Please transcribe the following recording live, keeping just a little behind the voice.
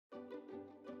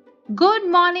Good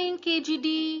morning,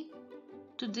 KGD.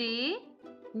 Today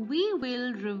we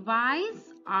will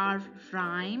revise our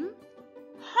rhyme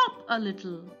Hop a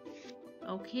Little.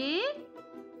 Okay?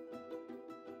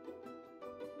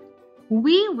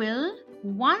 We will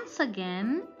once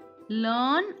again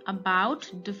learn about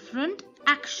different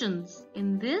actions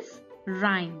in this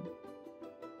rhyme.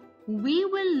 We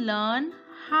will learn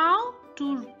how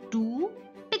to do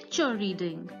picture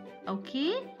reading.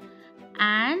 Okay?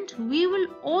 And we will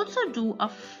also do a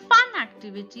fun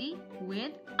activity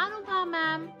with Anubha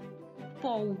ma'am,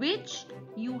 for which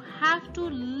you have to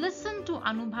listen to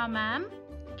Anubha ma'am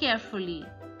carefully.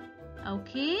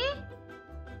 Okay,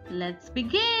 let's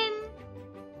begin.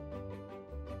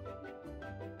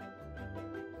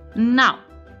 Now,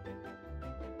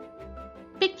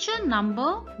 picture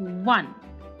number 1.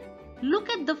 Look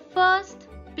at the first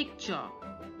picture.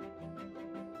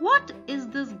 What is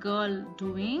this girl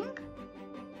doing?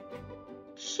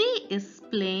 She is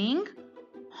playing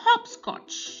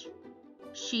hopscotch.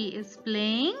 She is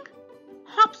playing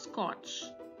hopscotch.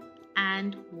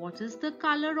 And what is the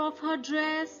color of her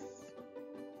dress?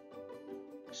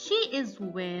 She is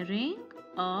wearing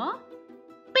a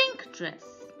pink dress.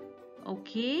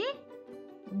 Okay,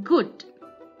 good.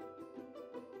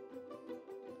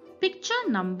 Picture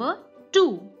number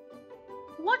 2.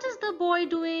 What is the boy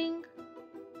doing?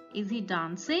 Is he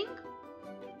dancing?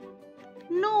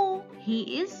 No,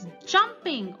 he is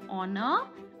jumping on a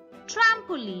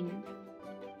trampoline.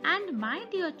 And my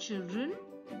dear children,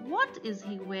 what is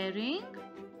he wearing?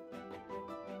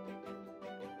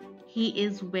 He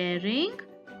is wearing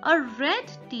a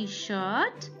red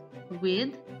t-shirt with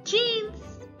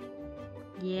jeans.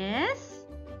 Yes,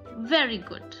 very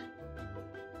good.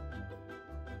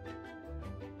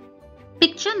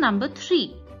 Picture number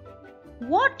 3.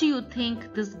 What do you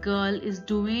think this girl is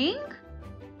doing?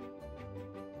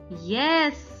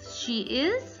 Yes, she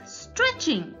is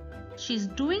stretching. She's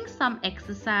doing some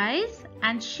exercise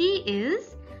and she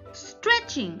is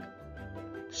stretching.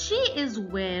 She is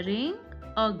wearing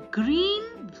a green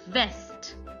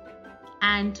vest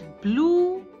and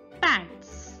blue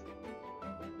pants.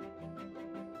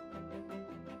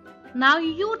 Now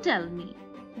you tell me,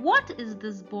 what is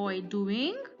this boy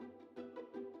doing?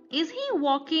 Is he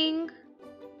walking?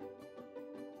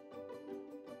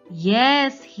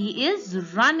 Yes, he is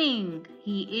running.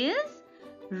 He is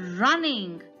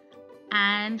running.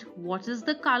 And what is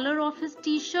the color of his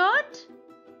t-shirt?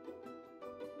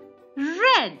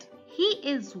 Red. He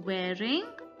is wearing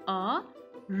a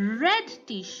red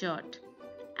t-shirt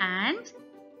and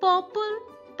purple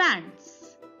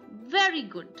pants. Very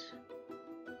good.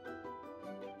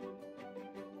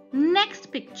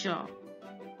 Next picture.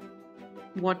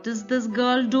 What is this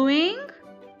girl doing?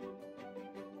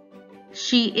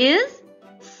 She is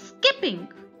skipping.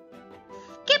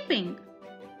 Skipping.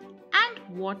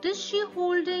 And what is she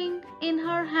holding in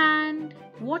her hand?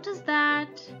 What is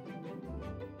that?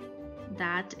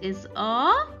 That is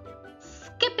a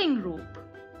skipping rope.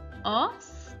 A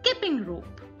skipping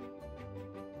rope.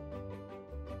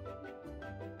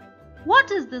 What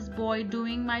is this boy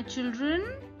doing, my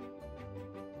children?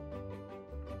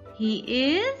 He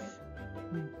is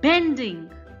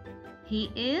bending. He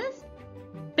is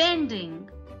bending.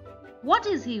 What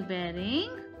is he wearing?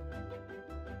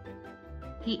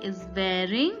 He is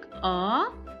wearing a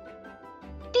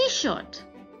t-shirt.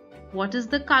 What is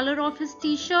the color of his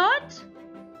t-shirt?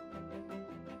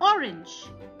 Orange.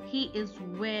 He is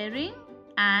wearing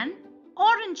an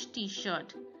orange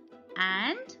t-shirt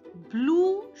and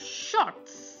blue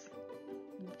shorts.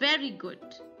 Very good.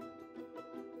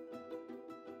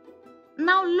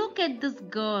 Now look at this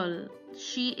girl.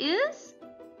 She is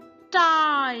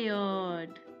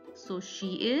tired. So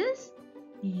she is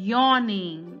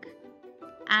yawning.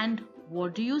 And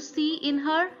what do you see in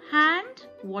her hand?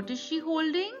 What is she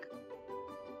holding?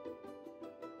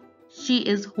 She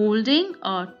is holding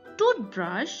a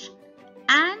toothbrush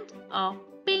and a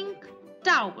pink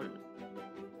towel.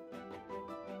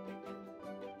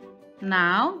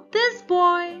 Now this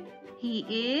boy, he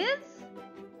is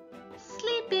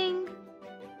sleeping.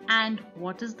 And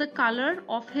what is the color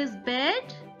of his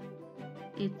bed?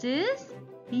 It is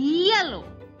yellow.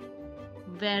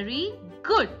 Very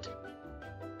good.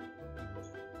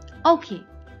 Okay,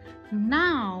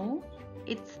 now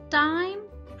it's time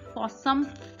for some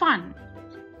fun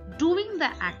doing the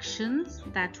actions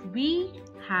that we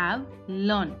have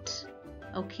learnt.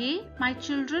 Okay, my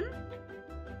children?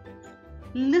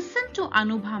 Listen to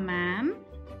Anubha ma'am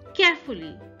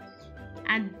carefully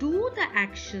and do the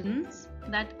actions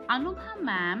that Anubha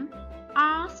ma'am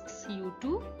asks you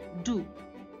to do.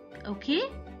 Okay?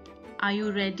 Are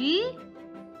you ready?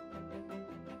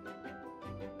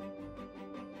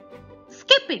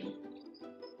 skipping.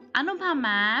 Anubha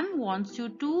ma'am wants you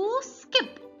to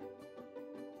skip.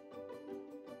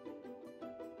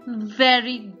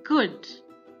 Very good.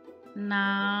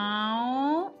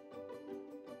 Now,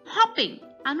 hopping.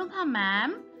 Anubha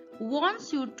ma'am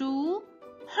wants you to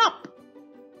hop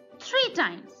 3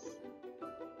 times.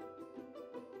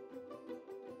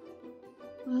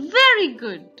 Very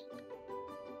good.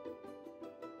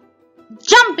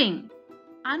 Jumping.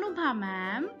 Anubha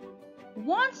ma'am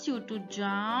wants you to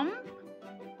jump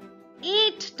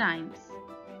 8 times.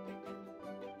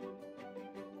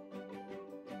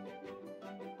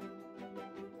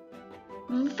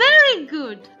 Very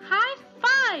good. High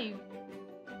five.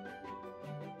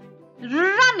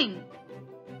 Running.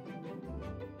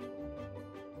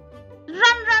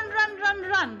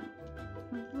 Run.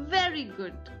 Very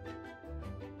good.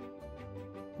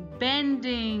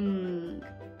 Bending.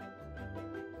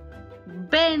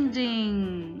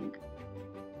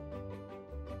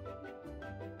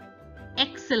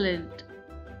 Excellent.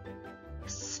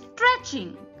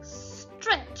 Stretching.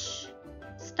 Stretch.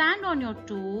 Stand on your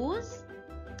toes.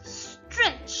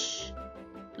 Stretch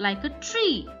like a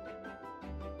tree.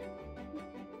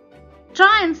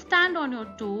 Try and stand on your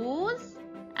toes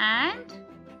and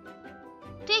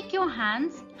take your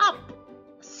hands up.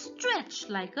 Stretch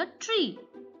like a tree.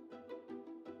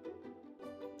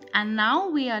 And now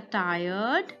we are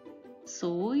tired,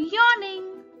 so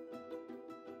yawning.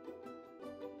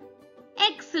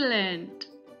 Excellent.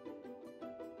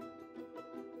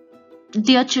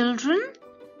 Dear children,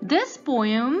 this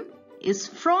poem is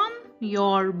from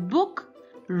your book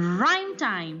Rhyme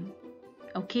Time.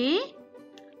 Okay?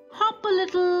 Hop a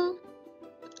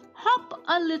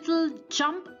little,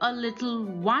 jump a little,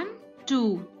 1,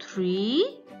 2,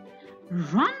 3.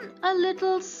 Run a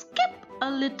little, skip a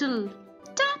little,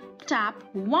 tap,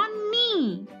 1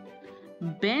 knee.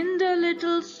 Bend a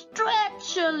little,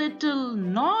 stretch a little,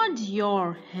 nod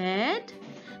your head.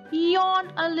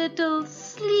 Yawn a little,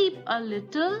 sleep a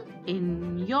little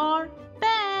in your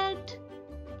bed.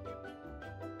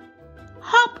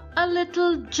 Hop a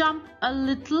little, jump a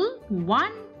little,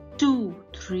 1, 2,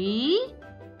 3.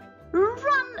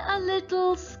 Run a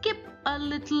little, skip a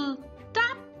little,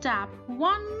 tap,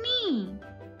 1 knee.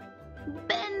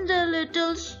 Bend a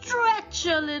little, stretch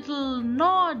a little,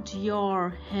 nod your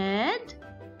head.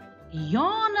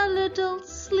 Yawn a little,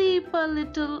 sleep a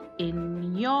little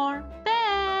in your bed.